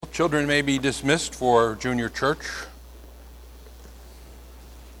Children may be dismissed for junior church.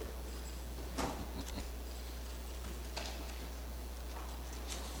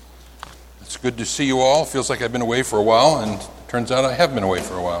 It's good to see you all. Feels like I've been away for a while, and it turns out I have been away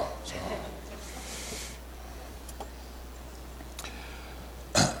for a while.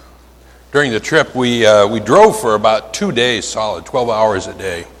 During the trip, we drove for about 2 days solid, 12 hours a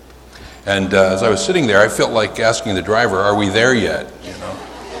day. And as I was sitting there, I felt like asking the driver, "Are we there yet?" You know.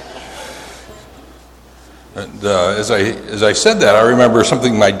 And as I said that, I remember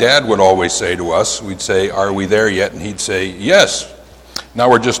something my dad would always say to us. We'd say, "Are we there yet?" And he'd say, "Yes. Now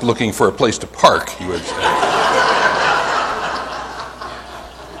we're just looking for a place to park," he would say.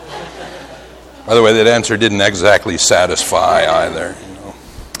 By the way, that answer didn't exactly satisfy either.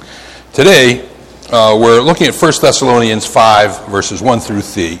 Today, we're looking at 1 Thessalonians 5, verses 1 through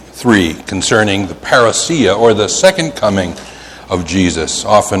 3, concerning the parousia, or the second coming of Jesus.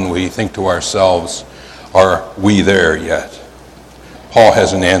 Often we think to ourselves, are we there yet? Paul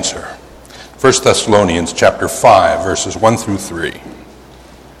has an answer. 1 Thessalonians chapter 5, verses 1 through 3.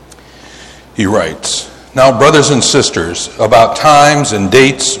 He writes, "Now, brothers and sisters, about times and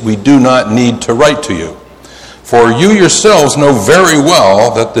dates we do not need to write to you. For you yourselves know very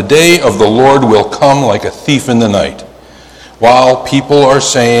well that the day of the Lord will come like a thief in the night. While people are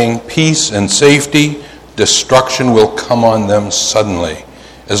saying peace and safety, destruction will come on them suddenly,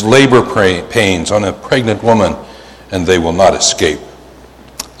 as labor pains on a pregnant woman, and they will not escape."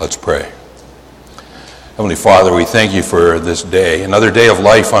 Let's pray. Heavenly Father, we thank you for this day, another day of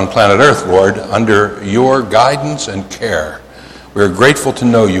life on planet Earth, Lord, under your guidance and care. We are grateful to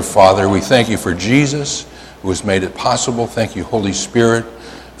know you, Father. We thank you for Jesus, who has made it possible. Thank you, Holy Spirit,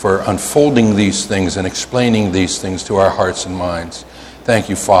 for unfolding these things and explaining these things to our hearts and minds. Thank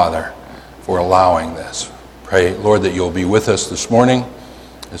you, Father, for allowing this. Pray, Lord, that you'll be with us this morning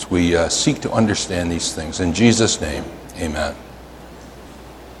as we seek to understand these things. In Jesus' name, amen.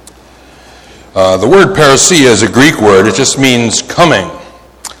 The word parousia is a Greek word. It just means coming.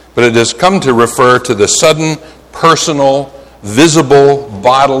 But it has come to refer to the sudden, personal, visible,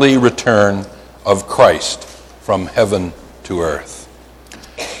 bodily return of Christ from heaven to earth.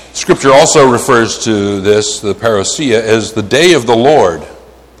 Scripture also refers to this, the parousia, as the day of the Lord.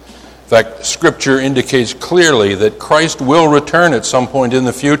 In fact, Scripture indicates clearly that Christ will return at some point in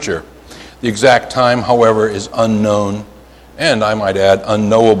the future. The exact time, however, is unknown, and I might add,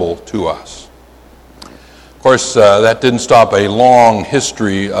 unknowable to us. Of course, that didn't stop a long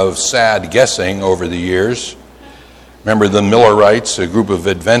history of sad guessing over the years. Remember the Millerites, a group of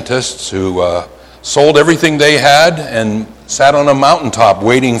Adventists who sold everything they had and sat on a mountaintop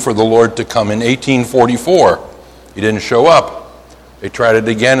waiting for the Lord to come in 1844. He didn't show up. They tried it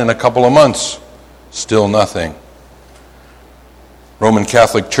again in a couple of months. Still nothing. Roman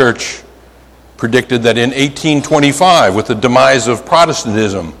Catholic Church predicted that in 1825, with the demise of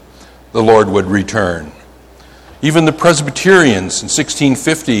Protestantism, the Lord would return. Even the Presbyterians in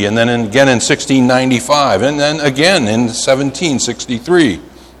 1650, and then again in 1695, and then again in 1763,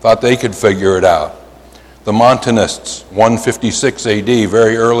 thought they could figure it out. The Montanists, 156 AD,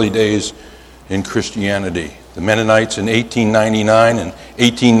 very early days in Christianity. The Mennonites in 1899 and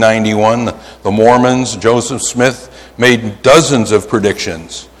 1891. The Mormons, Joseph Smith, made dozens of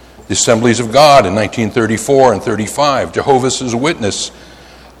predictions. The Assemblies of God in 1934 and 35. Jehovah's Witness,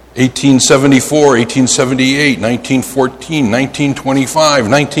 1874, 1878, 1914, 1925,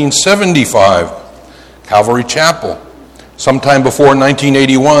 1975. Calvary Chapel. Sometime before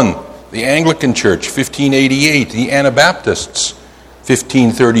 1981, the Anglican Church, 1588, the Anabaptists,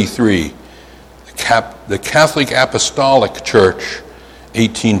 1533, the Catholic Apostolic Church,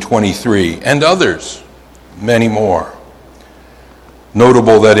 1823, and others, many more.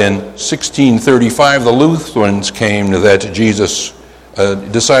 Notable that in 1635, the Lutherans came to that Jesus,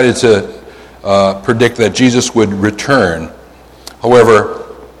 decided to predict that Jesus would return. However,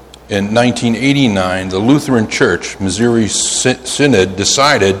 in 1989, the Lutheran Church, Missouri Synod,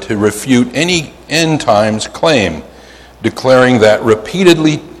 decided to refute any end times claim, declaring that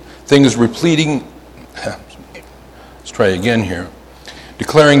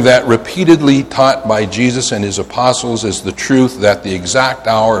declaring that repeatedly taught by Jesus and his apostles is the truth that the exact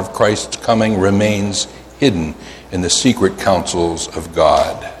hour of Christ's coming remains hidden in the secret counsels of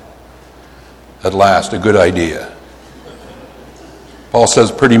God. At last, a good idea. Paul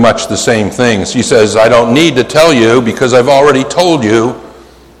says pretty much the same things. He says, I don't need to tell you because I've already told you.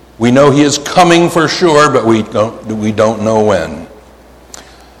 We know he is coming for sure, but we don't know when.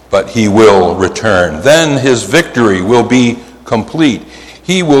 But he will return. Then his victory will be complete.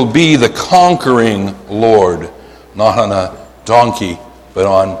 He will be the conquering Lord, not on a donkey, but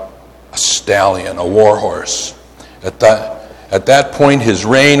on stallion, a war horse. At that point, his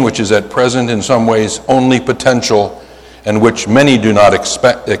reign, which is at present in some ways only potential, and which many do not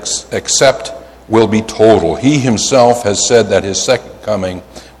accept, will be total. He himself has said that his second coming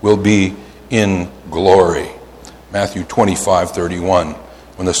will be in glory. Matthew 25:31.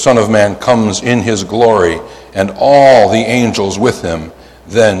 When the Son of Man comes in his glory, and all the angels with him,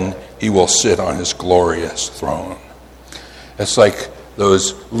 then he will sit on his glorious throne. It's like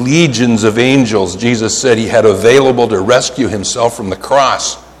those legions of angels Jesus said he had available to rescue himself from the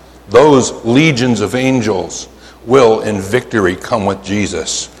cross. Those legions of angels will in victory come with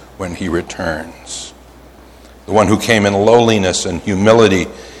Jesus when he returns. The one who came in lowliness and humility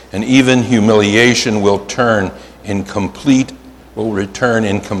and even humiliation will return in complete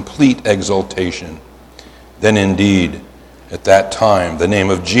exaltation. Then indeed, at that time, the name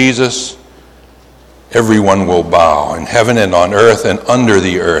of Jesus, everyone will bow in heaven and on earth and under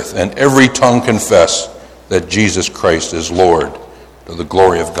the earth, and every tongue confess that Jesus Christ is Lord, to the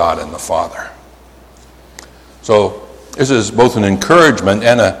glory of God and the Father. So this is both an encouragement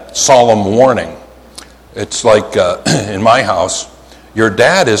and a solemn warning. It's like in my house, your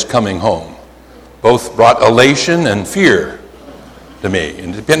dad is coming home. Both brought elation and fear to me.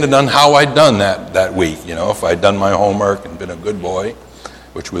 And it depended on how I'd done that week. If I'd done my homework and been a good boy,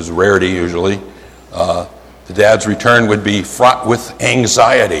 which was rarity usually, the dad's return would be fraught with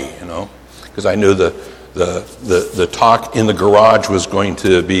anxiety, because I knew the talk in the garage was going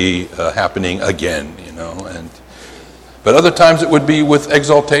to be happening again, But other times it would be with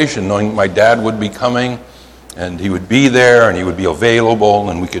exaltation, knowing my dad would be coming, and he would be there, and he would be available,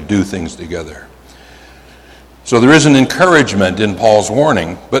 and we could do things together. So there is an encouragement in Paul's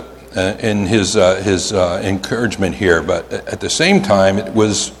warning, but in his encouragement here. But at the same time,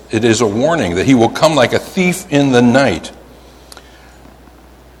 it is a warning that he will come like a thief in the night,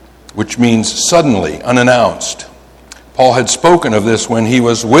 which means suddenly, unannounced. Paul had spoken of this when he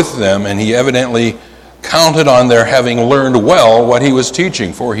was with them, and he evidently counted on their having learned well what he was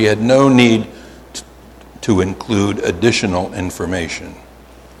teaching, for he had no need to include additional information.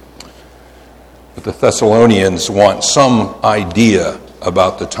 But the Thessalonians want some idea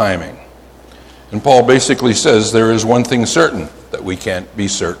about the timing. And Paul basically says there is one thing certain, that we can't be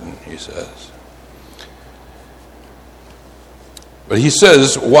certain, he says. But he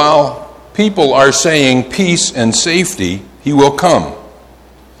says, while people are saying peace and safety, he will come.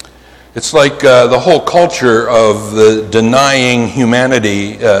 It's like the whole culture of the denying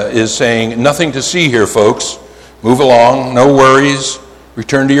humanity is saying, nothing to see here, folks. Move along, no worries.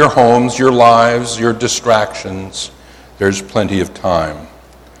 Return to your homes, your lives, your distractions. There's plenty of time.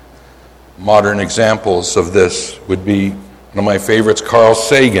 Modern examples of this would be one of my favorites, Carl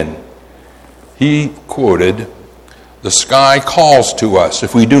Sagan. He quoted, "The sky calls to us.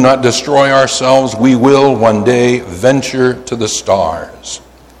 If we do not destroy ourselves, we will one day venture to the stars."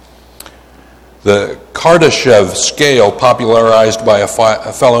 The Kardashev scale, popularized by a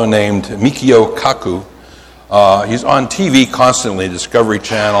fellow named Mikio Kaku, he's on TV constantly, Discovery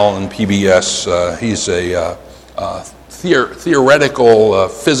Channel and PBS. He's a theoretical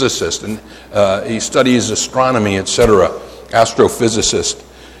physicist, and he studies astronomy, etc., astrophysicist.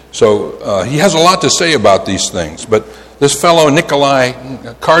 So he has a lot to say about these things. But this fellow, Nikolai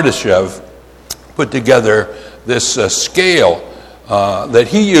Kardashev, put together this scale that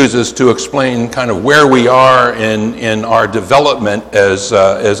he uses to explain kind of where we are in our development as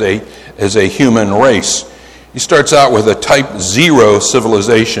a human race. He starts out with a type 0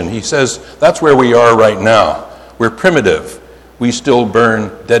 civilization. He says that's where we are right now. We're primitive. We still burn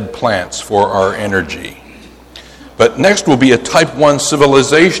dead plants for our energy. But next will be a type 1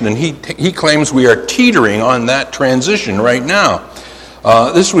 civilization, and he claims we are teetering on that transition right now.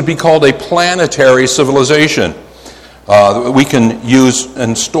 This would be called a planetary civilization. We can use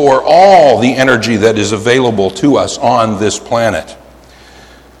and store all the energy that is available to us on this planet.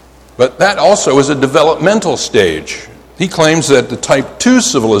 But that also is a developmental stage. He claims that the type 2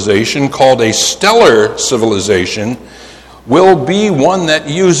 civilization, called a stellar civilization, will be one that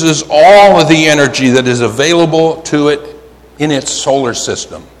uses all of the energy that is available to it in its solar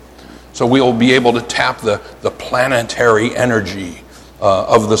system. So we'll be able to tap the planetary energy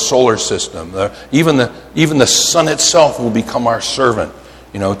of the solar system. Even the sun itself will become our servant,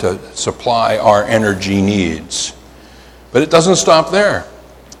 to supply our energy needs. But it doesn't stop there.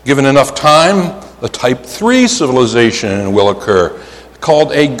 Given enough time, the type 3 civilization will occur,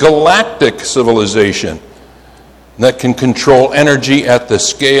 called a galactic civilization, that can control energy at the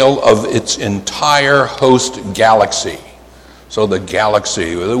scale of its entire host galaxy. So the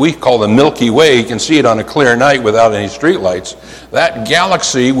galaxy, that we call the Milky Way, you can see it on a clear night without any streetlights. That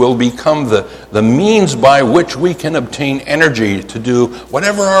galaxy will become the means by which we can obtain energy to do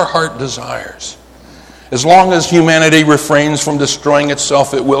whatever our heart desires. As long as humanity refrains from destroying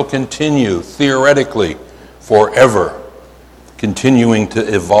itself, it will continue, theoretically, forever, continuing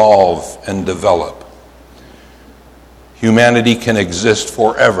to evolve and develop. Humanity can exist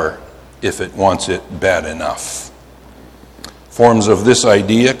forever if it wants it bad enough. Forms of this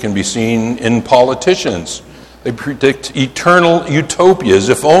idea can be seen in politicians. They predict eternal utopias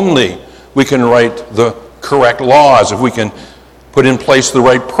if only we can write the correct laws, if we can put in place the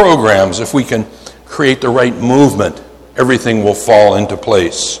right programs, if we can create the right movement, everything will fall into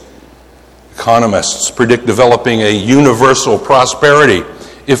place. Economists predict developing a universal prosperity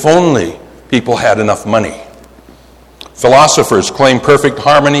if only people had enough money. Philosophers claim perfect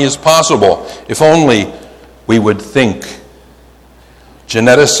harmony is possible if only we would think.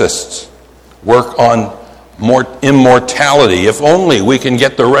 Geneticists work on more immortality. If only we can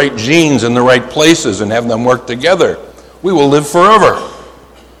get the right genes in the right places and have them work together, we will live forever.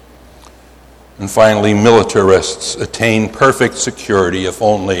 And finally, militarists attain perfect security if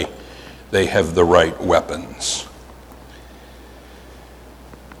only they have the right weapons.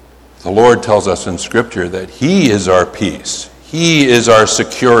 The Lord tells us in Scripture that He is our peace. He is our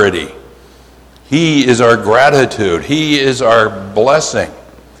security. He is our gratitude. He is our blessing.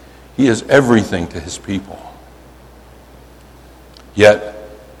 He is everything to His people. Yet,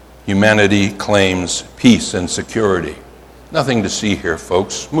 humanity claims peace and security. Nothing to see here,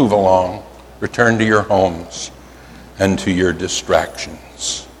 folks. Move along. Return to your homes and to your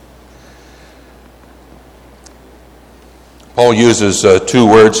distractions. Paul uses two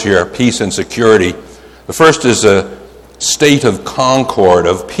words here, peace and security. The first is a state of concord,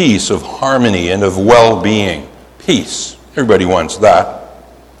 of peace, of harmony, and of well-being. Peace. Everybody wants that.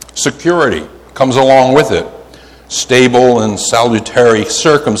 Security comes along with it. Stable and salutary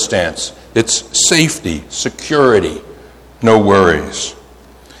circumstance. It's safety, security, no worries.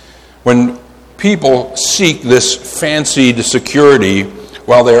 When people seek this fancied security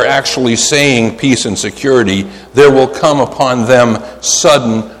while they're actually saying peace and security, there will come upon them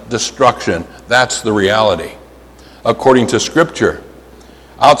sudden destruction. That's the reality. According to Scripture,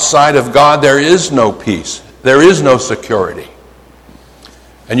 outside of God there is no peace. There is no security.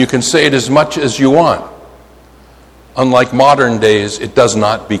 And you can say it as much as you want. Unlike modern days, it does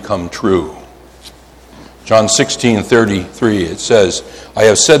not become true. John 16:33, it says, I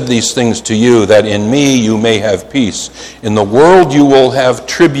have said these things to you, that in me you may have peace. In the world you will have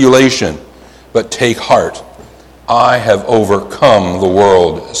tribulation, but take heart. I have overcome the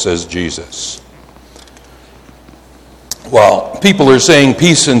world, says Jesus. While people are saying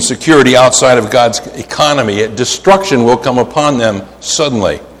peace and security outside of God's economy, destruction will come upon them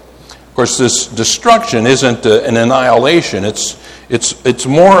suddenly. Of course, this destruction isn't an annihilation. It's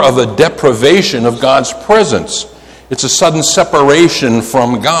more of a deprivation of God's presence. It's a sudden separation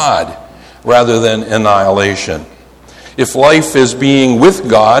from God rather than annihilation. If life is being with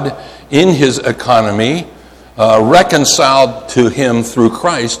God in His economy, reconciled to Him through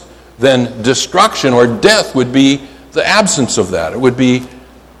Christ, then destruction or death would be the absence of that. It would be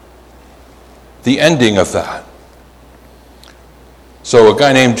the ending of that. So a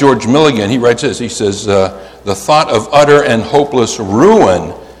guy named George Milligan, he writes this. He says, the thought of utter and hopeless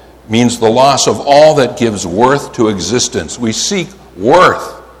ruin means the loss of all that gives worth to existence. We seek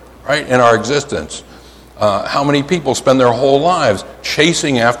worth, right, in our existence. How many people spend their whole lives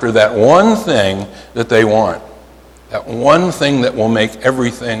chasing after that one thing that they want? That one thing that will make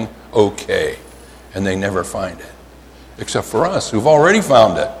everything okay. And they never find it. Except for us, who've already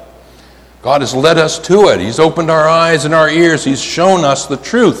found it. God has led us to it. He's opened our eyes and our ears. He's shown us the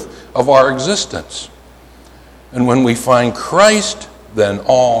truth of our existence. And when we find Christ, then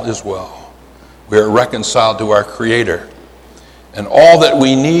all is well. We are reconciled to our Creator. And all that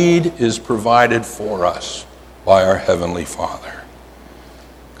we need is provided for us by our Heavenly Father.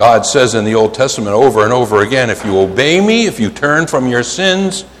 God says in the Old Testament over and over again, if you obey me, if you turn from your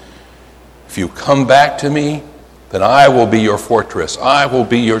sins, if you come back to me, then I will be your fortress. I will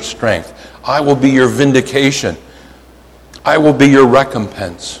be your strength. I will be your vindication. I will be your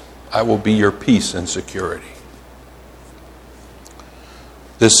recompense. I will be your peace and security.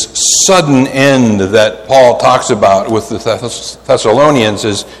 This sudden end that Paul talks about with the Thessalonians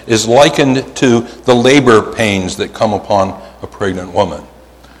is likened to the labor pains that come upon a pregnant woman.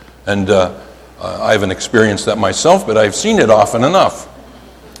 And I haven't experienced that myself, but I've seen it often enough.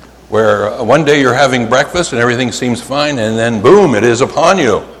 Where one day you're having breakfast and everything seems fine, and then boom, it is upon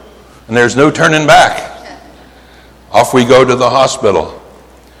you. And there's no turning back. Off we go to the hospital.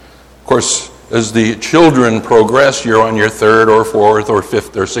 Of course, as the children progress, you're on your third or fourth or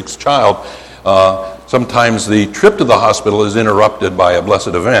fifth or sixth child. Sometimes the trip to the hospital is interrupted by a blessed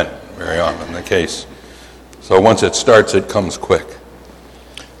event, very often the case. So once it starts, it comes quick.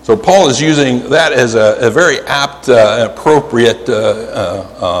 So Paul is using that as a very apt, appropriate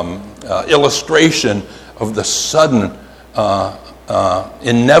illustration of the sudden,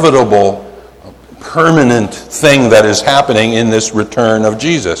 inevitable, permanent thing that is happening in this return of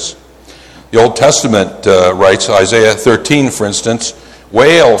Jesus. The Old Testament writes, Isaiah 13, for instance,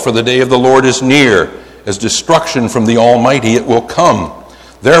 "Wail, for the day of the Lord is near. As destruction from the Almighty it will come.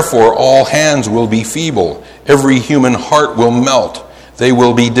 Therefore all hands will be feeble. Every human heart will melt. They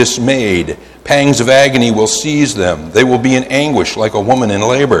will be dismayed. Pangs of agony will seize them. They will be in anguish like a woman in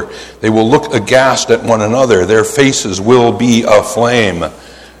labor. They will look aghast at one another. Their faces will be aflame."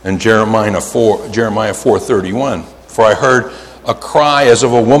 And Jeremiah 4:31, "For I heard a cry as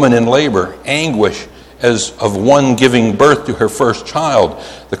of a woman in labor, anguish as of one giving birth to her first child,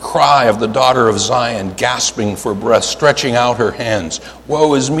 the cry of the daughter of Zion, gasping for breath, stretching out her hands.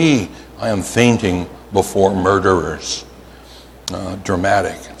 Woe is me, I am fainting before murderers."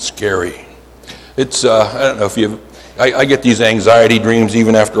 Dramatic, scary. It's, I don't know if I get these anxiety dreams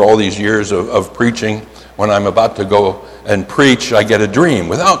even after all these years of preaching. When I'm about to go and preach, I get a dream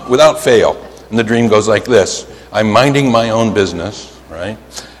without fail. And the dream goes like this. I'm minding my own business, right?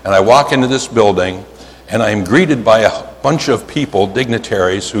 And I walk into this building, and I'm greeted by a bunch of people,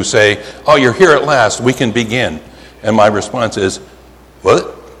 dignitaries, who say, "Oh, you're here at last, we can begin." And my response is,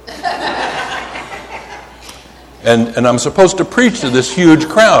 "What?" And I'm supposed to preach to this huge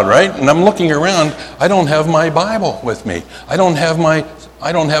crowd, right? And I'm looking around, I don't have my Bible with me. I don't have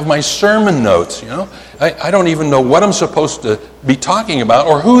my sermon notes, you know? I don't even know what I'm supposed to be talking about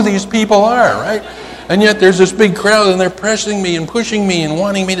or who these people are, right? And yet there's this big crowd, and they're pressing me and pushing me and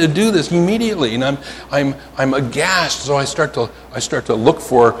wanting me to do this immediately, and I'm aghast. So I start to look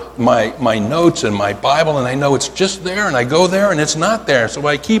for my notes and my Bible, and I know it's just there, and I go there, and it's not there. So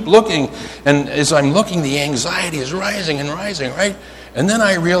I keep looking, and as I'm looking, the anxiety is rising and rising, right? And then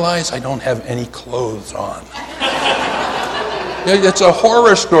I realize I don't have any clothes on. It's a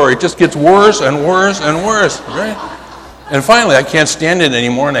horror story. It just gets worse and worse and worse, right? And finally, I can't stand it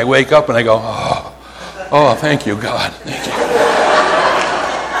anymore, and I wake up and I go, Oh, thank you, God. Thank you.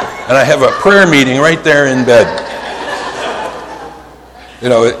 And I have a prayer meeting right there in bed. You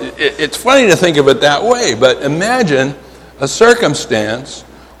know, it's funny to think of it that way, but imagine a circumstance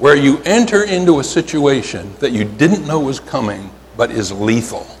where you enter into a situation that you didn't know was coming, but is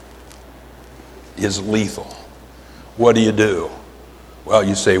lethal. Is lethal. What do? Well,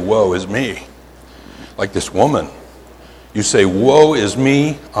 you say, "Woe is me." Like this woman. You say, "Woe is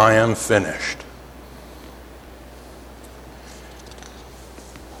me, I am finished."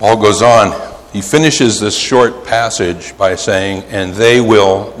 Paul goes on. He finishes this short passage by saying, "And they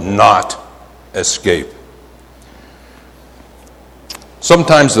will not escape."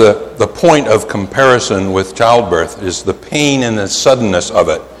 Sometimes the point of comparison with childbirth is the pain and the suddenness of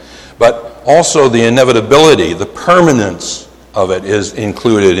it, but also the inevitability, the permanence of it is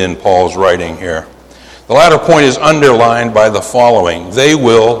included in Paul's writing here. The latter point is underlined by the following: "They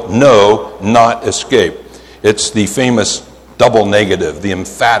will not escape." It's the famous double negative, the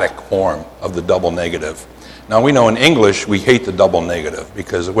emphatic form of the double negative. Now we know in English we hate the double negative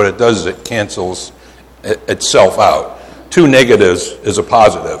because what it does is it cancels itself out. Two negatives is a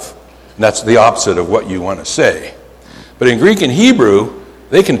positive, and that's the opposite of what you want to say. But in Greek and Hebrew,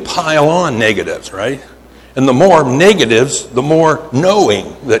 they can pile on negatives, right? And the more negatives, the more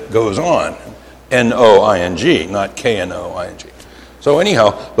knowing that goes on. N-O-I-N-G, not K-N-O-I-G. So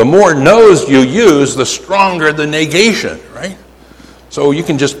anyhow, the more no's you use, the stronger the negation, right? So you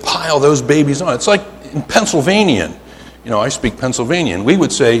can just pile those babies on. It's like in Pennsylvanian. You know, I speak Pennsylvanian. We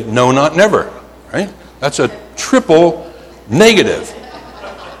would say, "No, not never," right? That's a triple negative,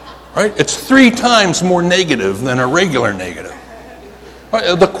 right? It's 3 times more negative than a regular negative.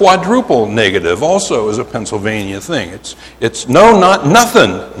 The quadruple negative also is a Pennsylvania thing. It's no, not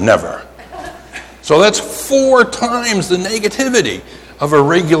nothing, never. So that's 4 times the negativity of a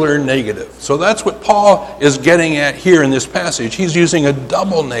regular negative. So that's what Paul is getting at here in this passage. He's using a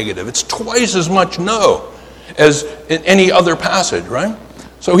double negative. It's twice as much no as in any other passage, right?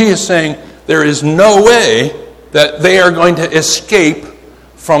 So he is saying there is no way that they are going to escape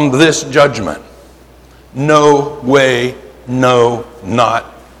from this judgment. No way, no, not,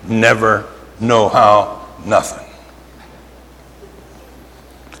 never, no how, nothing.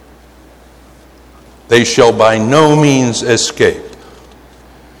 They shall by no means escape.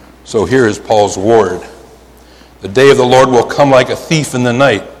 So here is Paul's word. The day of the Lord will come like a thief in the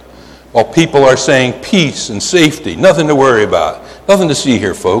night, while people are saying peace and safety, nothing to worry about, nothing to see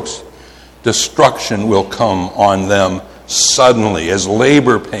here, folks. Destruction will come on them suddenly as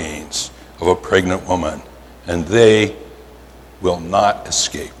labor pains of a pregnant woman, and they will not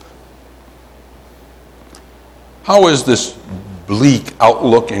escape. How is this bleak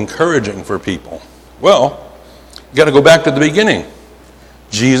outlook encouraging for people? Well, you got to go back to the beginning.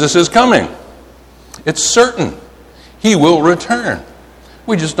 Jesus is coming. It's certain. He will return.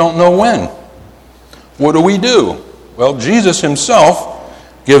 We just don't know when. What do? Well, Jesus himself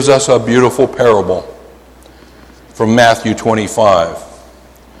gives us a beautiful parable from Matthew 25.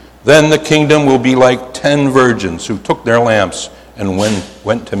 Then the kingdom will be like 10 virgins who took their lamps and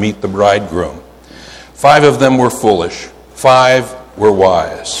went to meet the bridegroom. 5 of them were foolish, 5 were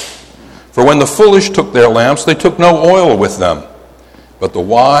wise. For when the foolish took their lamps, they took no oil with them, but the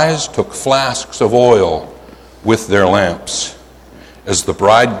wise took flasks of oil with their lamps. As the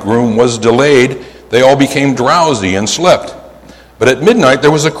bridegroom was delayed, they all became drowsy and slept. But at midnight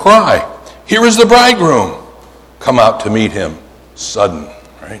there was a cry, "Here is the bridegroom! Come out to meet him." Sudden,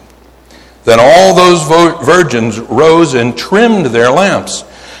 right? Then all those virgins rose and trimmed their lamps.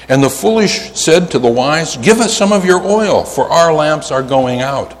 And the foolish said to the wise, "Give us some of your oil, for our lamps are going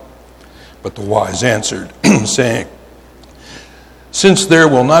out." But the wise answered, saying, "Since there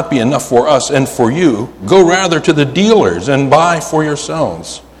will not be enough for us and for you, go rather to the dealers and buy for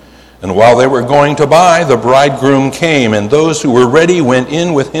yourselves." And while they were going to buy, the bridegroom came, and those who were ready went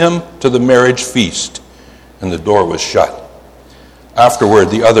in with him to the marriage feast, and the door was shut. Afterward,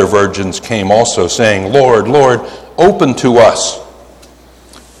 the other virgins came also, saying, "Lord, Lord, open to us."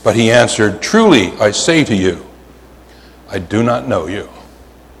 But he answered, "Truly, I say to you, I do not know you.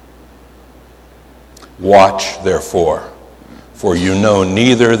 Watch, therefore, for you know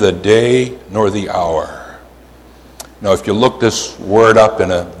neither the day nor the hour." Now, if you look this word up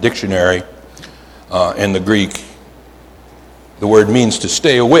in a dictionary in the Greek, the word means to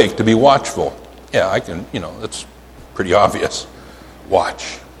stay awake, to be watchful. Yeah, that's pretty obvious.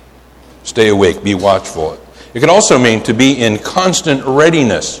 Watch. Stay awake, be watchful. It can also mean to be in constant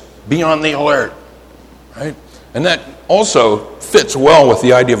readiness, be on the alert, right? And that also fits well with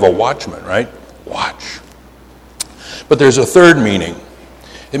the idea of a watchman, right? Watch. But there's a third meaning.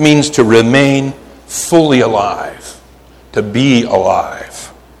 It means to remain fully alive, to be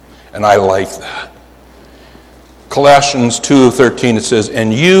alive. And I like that. Colossians 2:13, it says,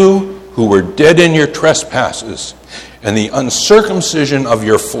 "And you who were dead in your trespasses and the uncircumcision of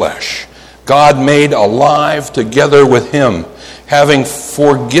your flesh, God made alive together with him, having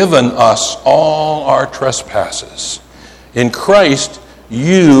forgiven us all our trespasses. In Christ,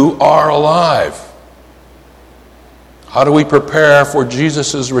 you are alive." How do we prepare for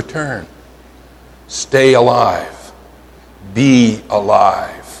Jesus' return? Stay alive. Be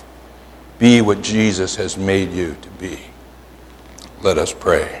alive. Be what Jesus has made you to be. Let us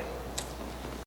pray.